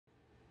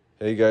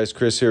Hey guys,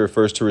 Chris here with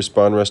First to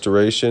Respond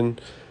Restoration.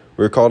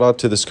 We were called out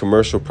to this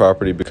commercial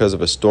property because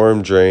of a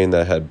storm drain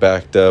that had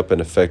backed up and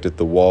affected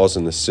the walls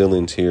and the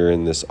ceilings here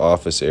in this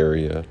office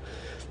area.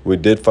 We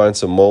did find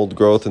some mold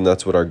growth, and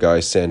that's what our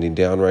guy's sanding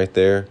down right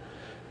there.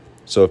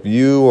 So if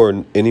you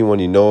or anyone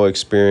you know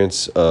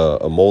experience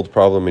a mold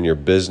problem in your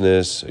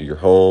business, or your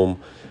home,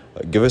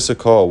 give us a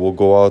call. We'll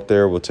go out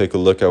there, we'll take a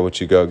look at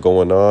what you got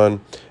going on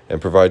and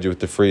provide you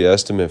with the free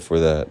estimate for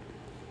that.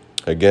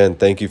 Again,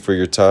 thank you for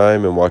your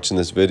time and watching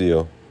this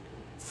video.